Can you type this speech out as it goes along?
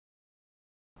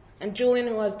And Julian,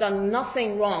 who has done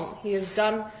nothing wrong, he has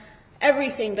done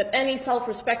everything that any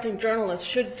self-respecting journalist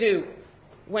should do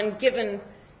when given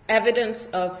evidence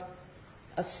of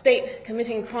a state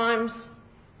committing crimes,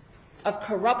 of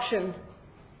corruption.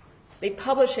 They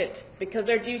publish it because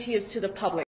their duty is to the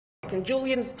public. And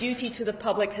Julian's duty to the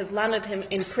public has landed him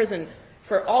in prison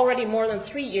for already more than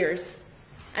 3 years,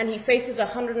 and he faces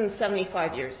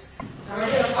 175 years. And we're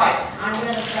going to fight. I'm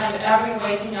going to spend every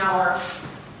waking hour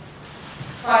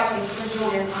fighting for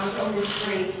Julian until he's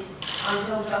free,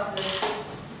 until justice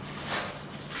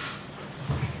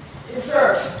is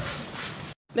served.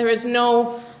 There is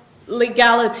no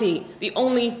legality. The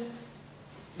only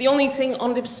thing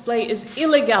on display is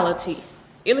illegality.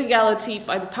 Illegality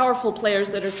by the powerful players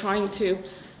that are trying to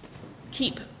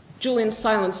keep Julian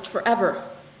silenced forever.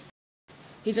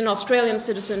 He's an Australian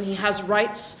citizen, he has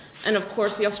rights, and of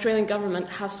course the Australian government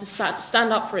has to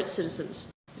stand up for its citizens.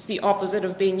 It's the opposite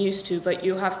of being used to, but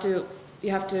you have to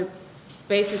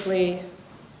basically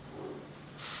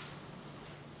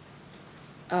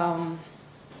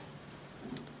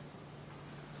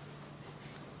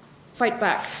fight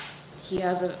back. He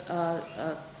has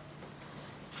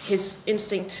his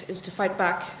instinct is to fight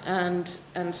back, and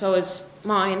so is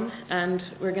mine, and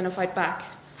we're going to fight back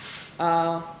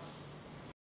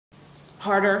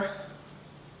harder,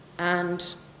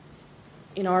 and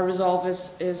our resolve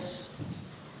is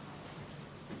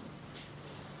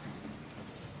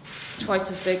twice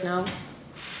as big now.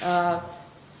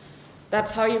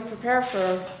 That's how you prepare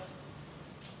for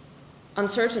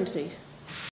uncertainty.